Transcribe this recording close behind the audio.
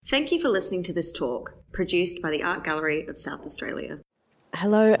Thank you for listening to this talk, produced by the Art Gallery of South Australia.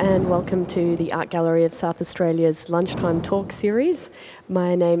 Hello and welcome to the Art Gallery of South Australia's Lunchtime Talk series.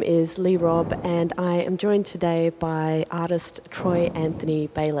 My name is Lee Robb and I am joined today by artist Troy Anthony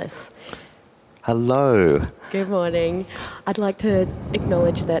Bayliss. Hello. Good morning. I'd like to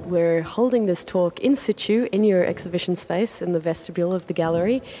acknowledge that we're holding this talk in situ in your exhibition space in the vestibule of the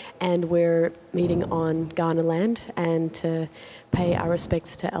gallery, and we're meeting on Kaurna land, and to pay our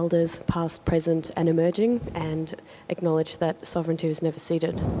respects to elders past, present and emerging, and acknowledge that sovereignty was never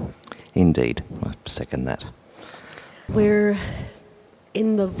ceded. Indeed, I second that. We're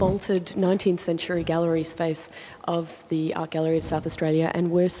in the vaulted 19th century gallery space of the Art Gallery of South Australia,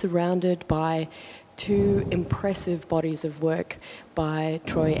 and we're surrounded by two impressive bodies of work by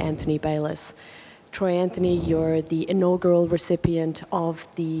Troy Anthony Bayliss. Troy Anthony, you're the inaugural recipient of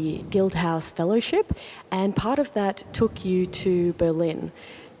the Guildhouse Fellowship, and part of that took you to Berlin.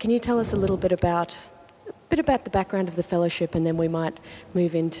 Can you tell us a little bit about the background of the fellowship, and then we might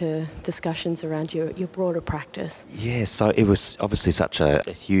move into discussions around your broader practice? Yeah, so it was obviously such a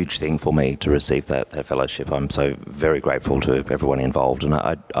huge thing for me to receive that fellowship. I'm so very grateful to everyone involved, and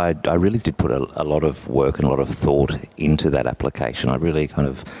I really did put a lot of work and a lot of thought into that application. I really kind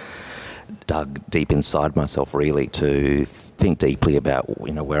of dug deep inside myself really to think deeply about,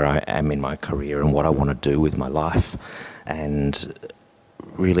 you know, where I am in my career and what I want to do with my life, and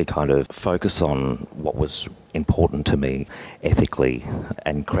really kind of focus on what was important to me ethically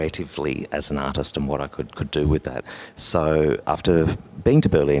and creatively as an artist and what I could do with that. So after being to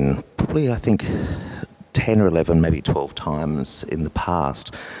Berlin, probably I think 10 or 11, maybe 12 times in the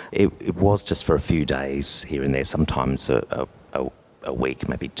past, it was just for a few days here and there, sometimes a week,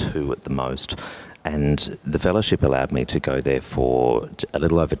 maybe two at the most. And the fellowship allowed me to go there for a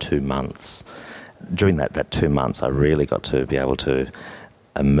little over 2 months. During that 2 months, I really got to be able to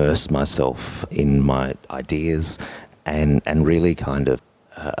immerse myself in my ideas and really kind of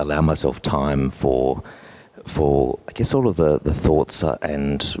allow myself time for I guess all of the thoughts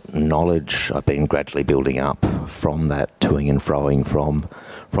and knowledge I've been gradually building up from that toing and froing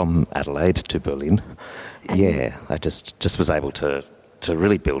from Adelaide to Berlin. Yeah, I just was able to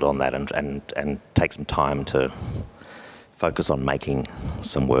really build on that and take some time to focus on making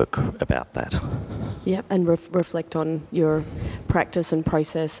some work about that. Yeah, and reflect on your practice and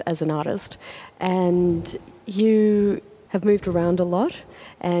process as an artist. And you have moved around a lot,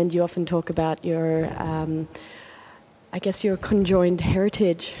 and you often talk about your, your conjoined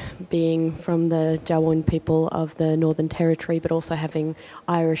heritage being from the Jawoyn people of the Northern Territory, but also having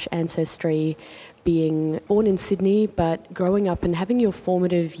Irish ancestry, being born in Sydney, but growing up and having your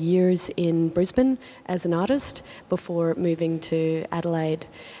formative years in Brisbane as an artist before moving to Adelaide.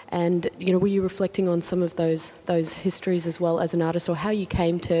 And, you know, were you reflecting on some of those histories as well as an artist, or how you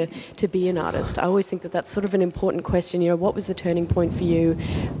came to be an artist? I always think that that's sort of an important question. You know, what was the turning point for you?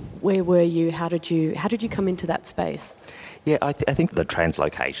 Where were you? How did you come into that space? Yeah, I think the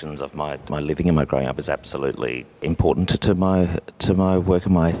translocations of my living and my growing up is absolutely important to my work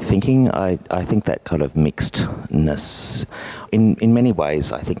and my thinking. I think that kind of mixedness, in many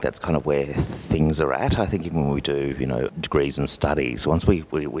ways, I think that's kind of where things are at. I think even when we do, you know, degrees and studies, once we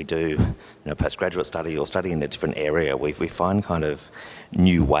do, you know, postgraduate study or study in a different area, we find kind of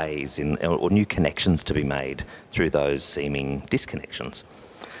new ways or new connections to be made through those seeming disconnections.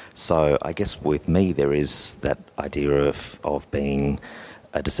 So I guess with me there is that idea of being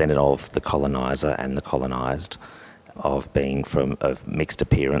a descendant of the coloniser and the colonised, of being of mixed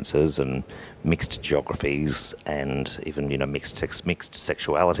appearances and mixed geographies and even, you know, mixed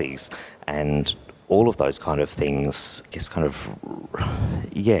sexualities, and all of those kind of things, I guess kind of,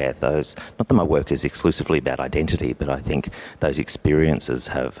 yeah, those, not that my work is exclusively about identity, but I think those experiences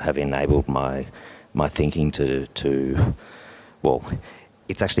have enabled my thinking to well,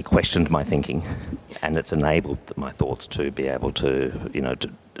 it's actually questioned my thinking, and it's enabled my thoughts to be able to, you know,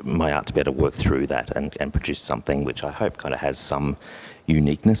 my art to be able to work through that and produce something which I hope kind of has some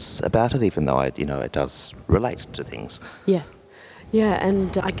uniqueness about it, even though it does relate to things. Yeah,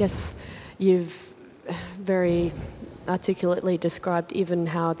 and I guess you've very articulately described even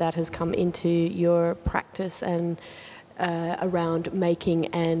how that has come into your practice and around making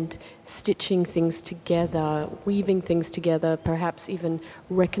and stitching things together, weaving things together, perhaps even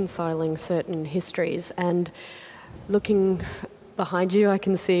reconciling certain histories. And looking behind you, I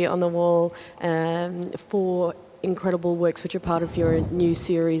can see on the wall 4 incredible works which are part of your new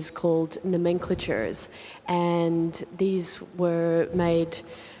series called Nomenclatures. And these were made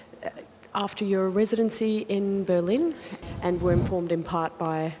after your residency in Berlin and were informed in part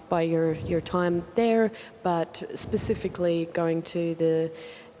by your time there, but specifically going to the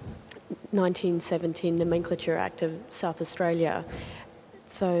 1917 Nomenclature Act of South Australia.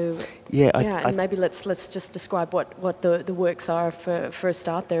 So and maybe let's just describe what the works are for a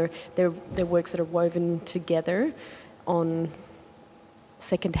start. They're works that are woven together on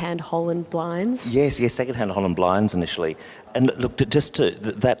second-hand Holland blinds. Yes, second-hand Holland blinds initially. And look,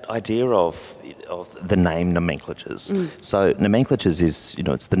 that idea of the name nomenclatures. So nomenclatures is,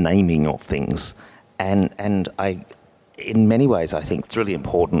 it's the naming of things. And in many ways, I think it's a really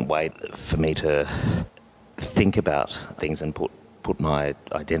important way for me to think about things and put my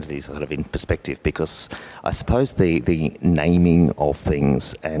identity sort of in perspective, because I suppose the naming of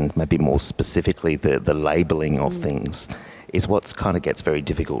things, and maybe more specifically the labelling of things, is what's kind of gets very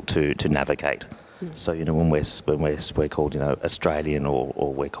difficult to navigate. So, when we're called, Australian,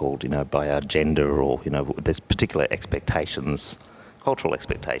 or we're called, by our gender, or, there's particular expectations, cultural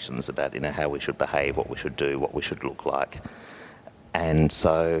expectations about, how we should behave, what we should do, what we should look like. And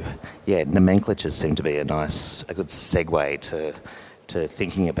so, nomenclatures seem to be a good segue to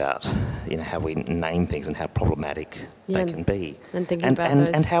thinking about, how we name things and how problematic they can be. And thinking about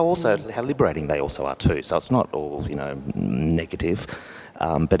those. And how liberating they also are too. So it's not all, negative,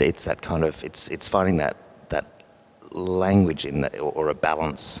 but it's that kind of, it's finding that language in that, or a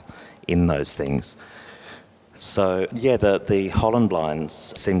balance in those things. So, the Holland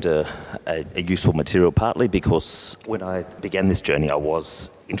blinds seemed a useful material, partly because when I began this journey, I was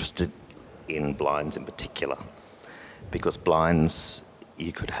interested in blinds in particular, because blinds,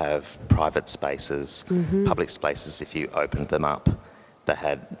 you could have private spaces, public spaces, if you opened them up. They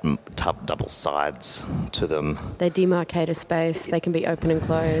had double sides to them. They demarcate a space, they can be open and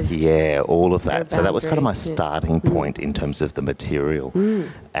closed. Yeah, all of that. So that was kind of my starting point in terms of the material.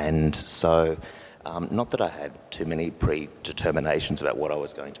 And so... not that I had too many predeterminations about what I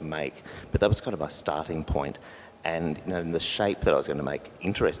was going to make, but that was kind of my starting point. And the shape that I was going to make,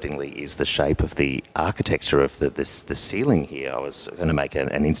 interestingly, is the shape of the architecture of the ceiling here. I was going to make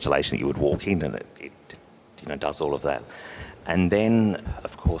an installation that you would walk in, and it does all of that. And then,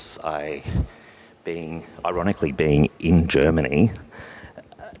 of course, ironically being in Germany,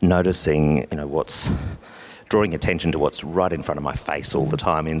 noticing drawing attention to what's right in front of my face all the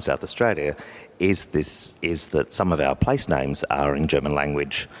time in South Australia is that some of our place names are in German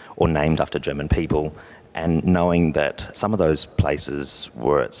language or named after German people, and knowing that some of those places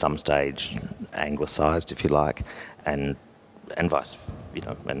were at some stage anglicised, if you like, and vice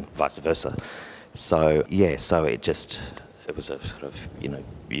versa. So it was a sort of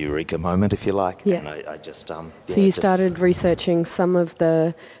eureka moment, if you like. Yeah. And I just So you started researching some of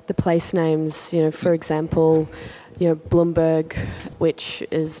the place names. For example, Bloomberg, which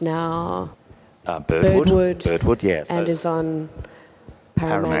is now Birdwood, yeah. And is on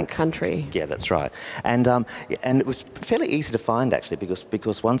Paramount Country. Yeah, that's right. And it was fairly easy to find, actually,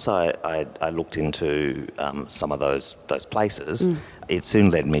 because once I looked into some of those places, it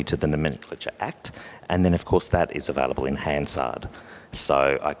soon led me to the Nomenclature Act, and then, of course, that is available in Hansard.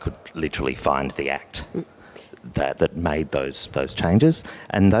 So I could literally find the Act that made those changes,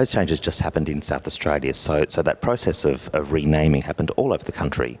 and those changes just happened in South Australia. So that process of renaming happened all over the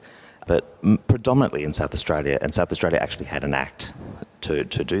country, but predominantly in South Australia, and South Australia actually had an act to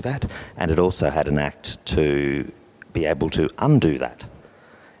do that, and it also had an act to be able to undo that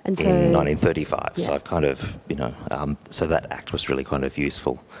in 1935. Yeah. So I've kind of, so that act was really kind of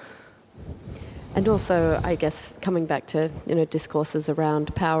useful. And also, I guess, coming back to, discourses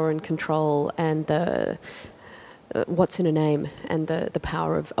around power and control and the what's in a name and the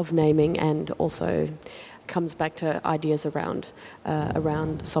power of naming, and also comes back to ideas around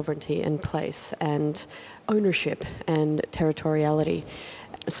sovereignty and place and ownership and territoriality.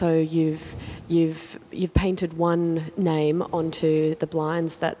 So you've painted one name onto the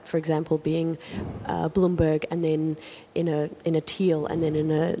blinds, that, for example, being Bloomberg, and then in a teal, and then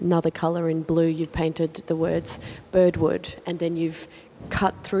in another colour in blue, you've painted the words Birdwood, and then you've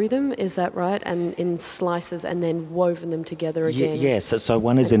cut through them, is that right? And in slices, and then woven them together again. Yeah. So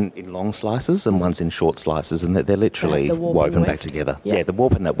one is in long slices and one's in short slices, and they're literally woven back together. Yep. Yeah, the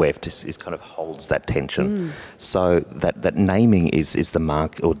warp and that weft is kind of holds that tension. So that naming is the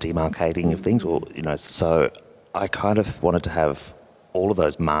mark or demarcating of things, or So I kind of wanted to have all of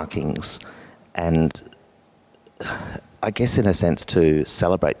those markings, and I guess in a sense to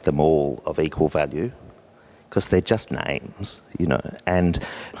celebrate them all of equal value, because they're just names, and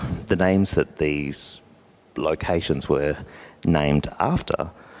the names that these locations were named after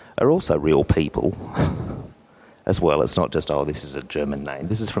are also real people as well. It's not just, this is a German name.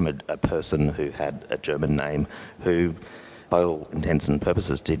 This is from a person who had a German name who, by all intents and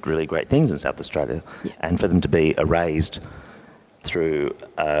purposes, did really great things in South Australia. Yeah. And for them to be erased through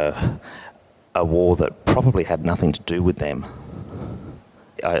a war that probably had nothing to do with them.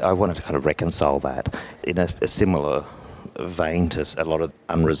 I wanted to kind of reconcile that in a similar vein to a lot of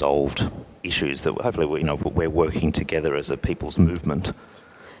unresolved issues that hopefully we're working together as a people's movement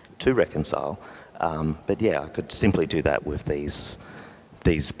to reconcile. But yeah, I could simply do that with these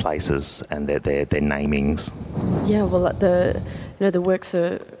places and their namings. Yeah, well, the works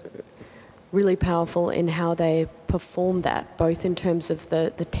are really powerful in how they perform that, both in terms of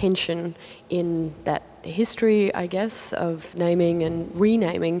the tension in that history, I guess, of naming and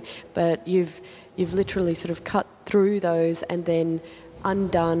renaming, but you've literally sort of cut through those and then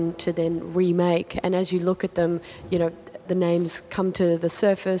undone to then remake. And as you look at them, the names come to the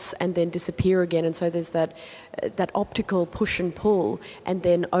surface and then disappear again, and so there's that optical push and pull, and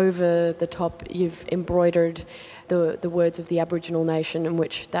then over the top you've embroidered the words of the Aboriginal nation in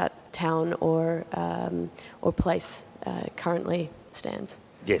which that town or place currently stands.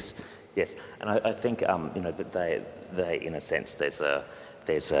 Yes, and I think that they in a sense there's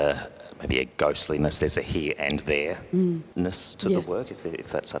a maybe a ghostliness, there's a here and there-ness to the work,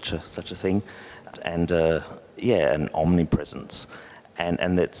 if that's such a thing, and an omnipresence,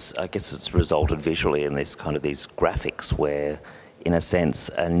 and that's, I guess it's resulted visually in this kind of these graphics where, in a sense,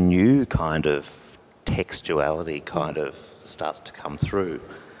 a new kind of textuality kind of starts to come through.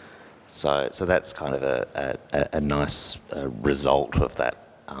 So that's kind of a nice result of that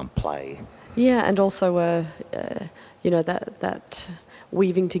play. Yeah, and also that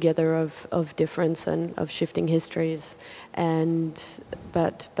weaving together of difference and of shifting histories,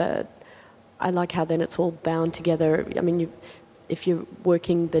 but I like how then it's all bound together. I mean, if you're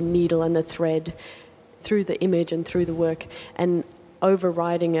working the needle and the thread through the image and through the work and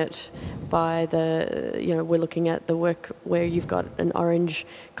overriding it by we're looking at the work where you've got an orange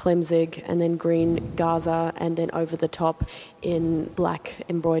Klemzig and then green Gaza and then over the top in black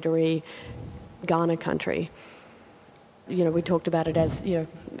embroidery Ghana country. We talked about it as,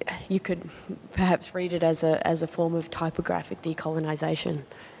 you could perhaps read it as a form of typographic decolonisation.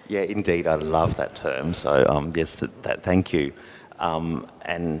 Yeah, indeed, I love that term. So yes, that thank you.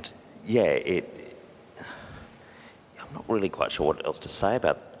 And yeah, I'm not really quite sure what else to say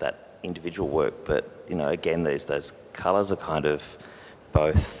about that individual work, but again, those colours are kind of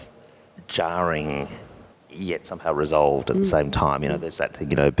both jarring yet somehow resolved at the same time. There's that thing,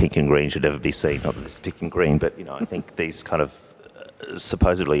 pink and green should never be seen. Not that it's pink and green, but I think these kind of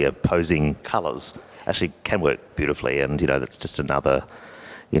supposedly opposing colours actually can work beautifully, and that's just another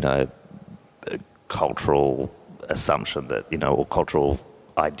cultural assumption that or cultural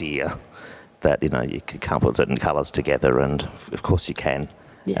idea that you can't put certain colours together, and of course you can.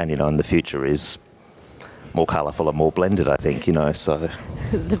 Yeah. And and the future is more colourful and more blended, I think, so...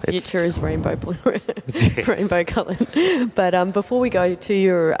 The future is rainbow coloured. But before we go to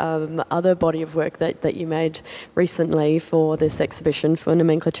your other body of work that you made recently for this exhibition for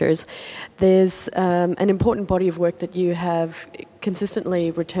Nomenclatures, there's an important body of work that you have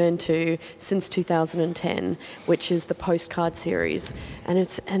consistently returned to since 2010, which is the Postcard series. And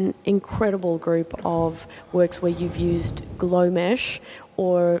it's an incredible group of works where you've used glow mesh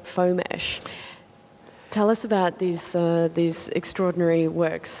or faux mesh. Tell us about these extraordinary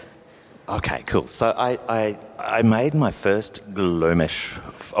works. Okay, cool. So I made my first glow mesh.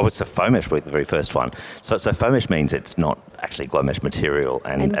 It's a faux mesh work, the very first one. So faux mesh means it's not actually glow mesh material,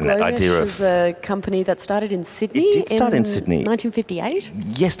 and that idea of... is a company that started in Sydney. It did start in Sydney. 1958.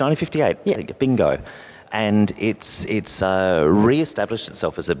 Yes, 1958. Yeah. I think, bingo. And it's re-established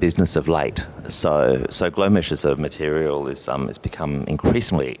itself as a business of late. So glow mesh as a material is it's become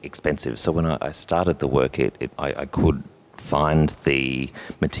increasingly expensive. So when I started the work, I could find the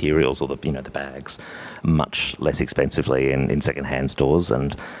materials or the bags much less expensively in second-hand stores,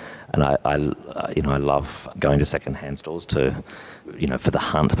 and I love going to second-hand stores to for the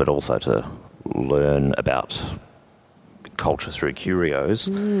hunt, but also to learn about culture through curios.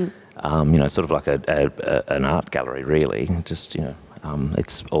 Sort of like an art gallery, really. Just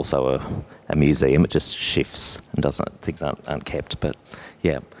it's also a museum. It just shifts and things aren't kept. But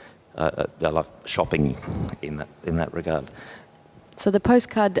yeah, I love shopping in that regard. So the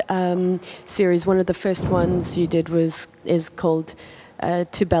Postcard series, one of the first ones you did is called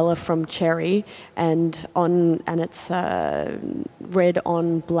To Bella from Cherry, and it's red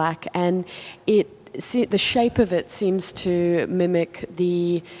on black, and the shape of it seems to mimic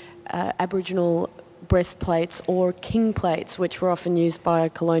the Aboriginal breastplates or king plates, which were often used by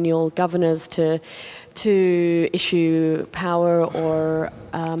colonial governors to issue power or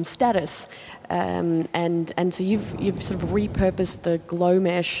status and so you've sort of repurposed the glow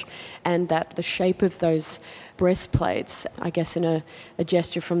mesh and the shape of those breastplates, I guess, in a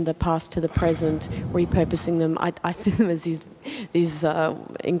gesture from the past to the present, repurposing them. I see them as these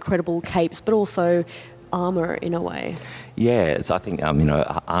incredible capes, but also armour in a way. Yeah, so I think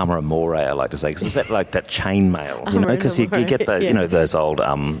armour amore, I like to say, because it's that like that chainmail, because you get the those old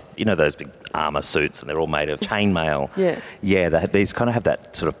those big armour suits, and they're all made of chainmail. Yeah, these kind of have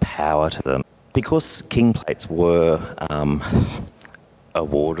that sort of power to them. Because king plates were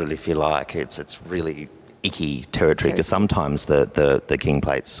awarded, if you like, it's really icky territory, because sometimes the king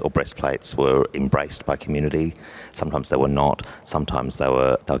plates or breastplates were embraced by community, sometimes they were not, sometimes they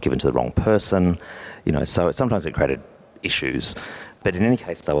were given to the wrong person, so sometimes it created issues. But in any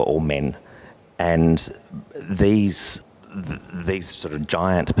case, they were all men, and these sort of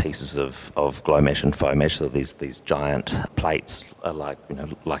giant pieces of glow mesh and foam mesh, so these giant plates are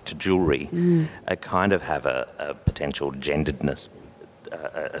like to jewellery, kind of have a potential genderedness,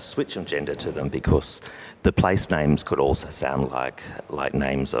 a switch of gender to them, because the place names could also sound like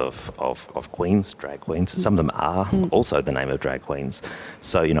names of queens, drag queens. Some of them are also the name of drag queens.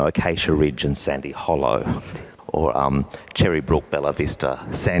 So, Acacia Ridge and Sandy Hollow, or Cherry Brook, Bella Vista,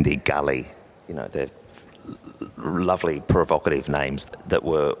 Sandy Gully. They're lovely, provocative names that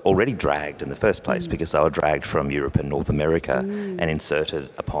were already dragged in the first place, because they were dragged from Europe and North America and inserted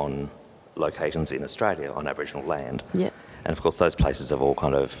upon locations in Australia on Aboriginal land. Yeah. And of course, those places have all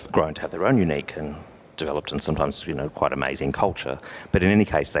kind of grown to have their own unique and developed and sometimes, quite amazing culture. But in any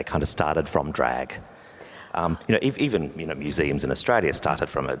case, they kind of started from drag. Even museums in Australia started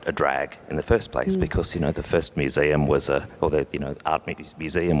from a drag in the first place, because the first museum was art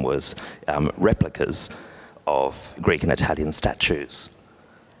museum was replicas of Greek and Italian statues.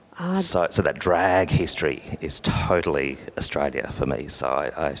 So that drag history is totally Australia for me.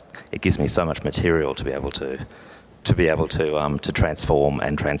 So it gives me so much material to be able to transform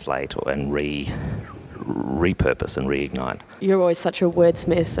and translate and repurpose and reignite. You're always such a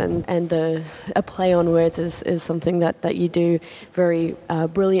wordsmith, and a play on words is something that you do very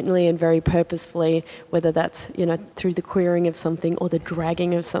brilliantly and very purposefully, whether that's through the queering of something or the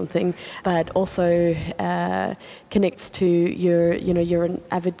dragging of something, but also connects to you're an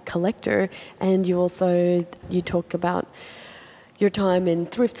avid collector, and you talk about your time in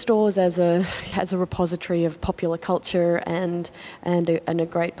thrift stores as a repository of popular culture and a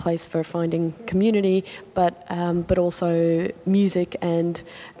great place for finding community, but also music and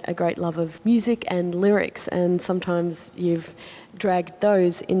a great love of music and lyrics, and sometimes you've dragged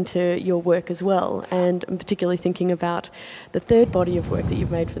those into your work as well. And I'm particularly thinking about the third body of work that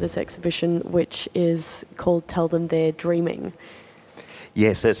you've made for this exhibition, which is called Tell Them They're Dreaming.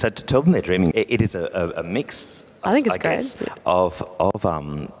 Yes, so to Tell Them They're Dreaming, it is a mix, I think it's great. Of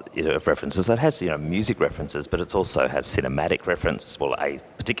references. So it has music references, but it also has cinematic reference. Well, a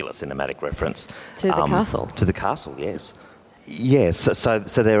particular cinematic reference to the castle. To the castle, yes. Yes. So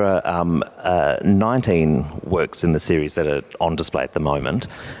there are 19 works in the series that are on display at the moment,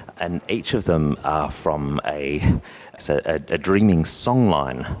 and each of them are from a dreaming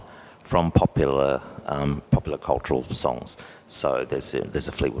songline from popular cultural songs. So there's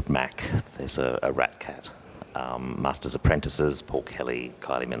a Fleetwood Mac, there's a Rat Cat. Masters Apprentices, Paul Kelly,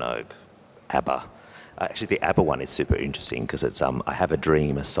 Kylie Minogue, ABBA. Actually, the ABBA one is super interesting because it's I Have a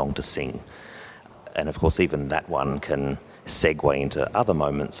Dream, a Song to Sing. And of course, even that one can segue into other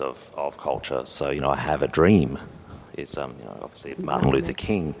moments of culture. So, I Have a Dream is, obviously Martin Luther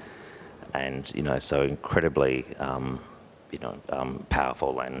King. And, so incredibly,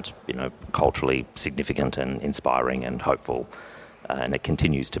 powerful and, culturally significant and inspiring and hopeful. And it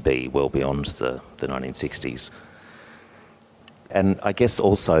continues to be well beyond the 1960s. And I guess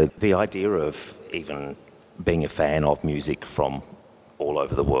also the idea of even being a fan of music from all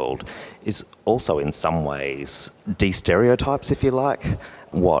over the world is also in some ways de-stereotypes, if you like,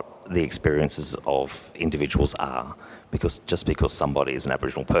 what the experiences of individuals are. Because just because somebody is an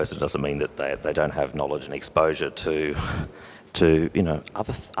Aboriginal person doesn't mean that they don't have knowledge and exposure to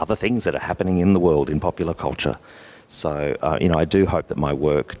other things that are happening in the world in popular culture. So, I do hope that my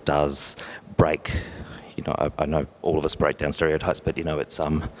work does break, I know all of us break down stereotypes, but, it's,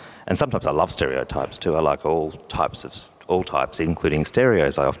 and sometimes I love stereotypes too. I like all types, including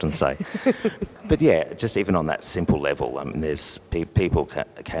stereos, I often say. But yeah, just even on that simple level, there's people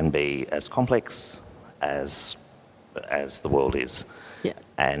can be as complex as the world is. Yeah.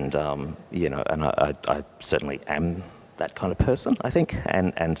 And, and I certainly am that kind of person, I think,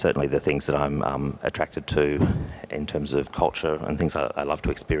 and certainly the things that I'm attracted to in terms of culture and things I love to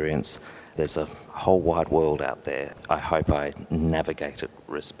experience. There's a whole wide world out there. I hope I navigate it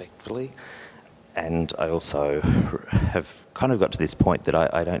respectfully And I also have kind of got to this point that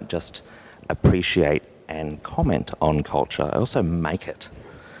I don't just appreciate and comment on culture, I also make it.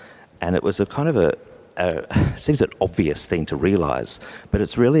 And it was a kind of seems an obvious thing to realise, but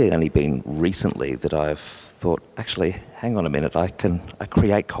it's really only been recently that I've thought, actually, hang on a minute, I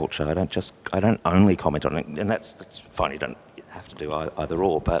create culture. I don't only comment on it, and that's fine. You don't have to do either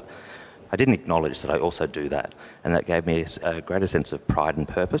or, but I didn't acknowledge that I also do that, and that gave me a greater sense of pride and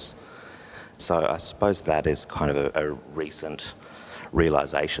purpose. So I suppose that is kind of a recent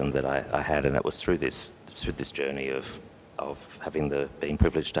realisation that I had, and it was through this journey of being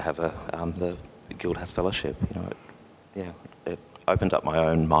privileged to have the Guildhast Fellowship. It opened up my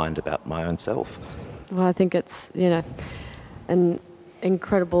own mind about my own self. Well, I think it's, an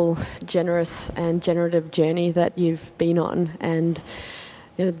incredible, generous and generative journey that you've been on, and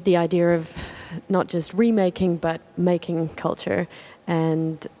the idea of not just remaking but making culture,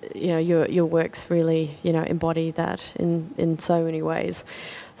 and your works really embody that in so many ways.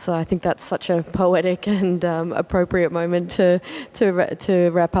 So I think that's such a poetic and appropriate moment to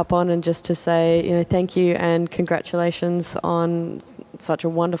wrap up on, and just to say thank you and congratulations on such a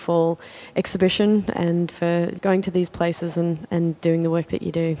wonderful exhibition and for going to these places and doing the work that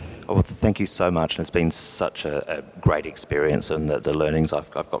you do. Oh, well, thank you so much, and it's been such a great experience, and the learnings I've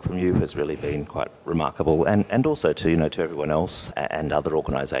got from you has really been quite remarkable, and also to everyone else and other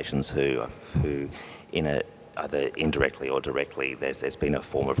organisations who either indirectly or directly, there's been a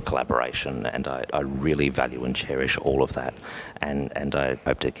form of collaboration, and I really value and cherish all of that, and I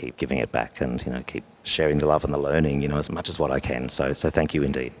hope to keep giving it back and keep sharing the love and the learning as much as what I can. So thank you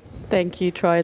indeed. Thank you, Troy.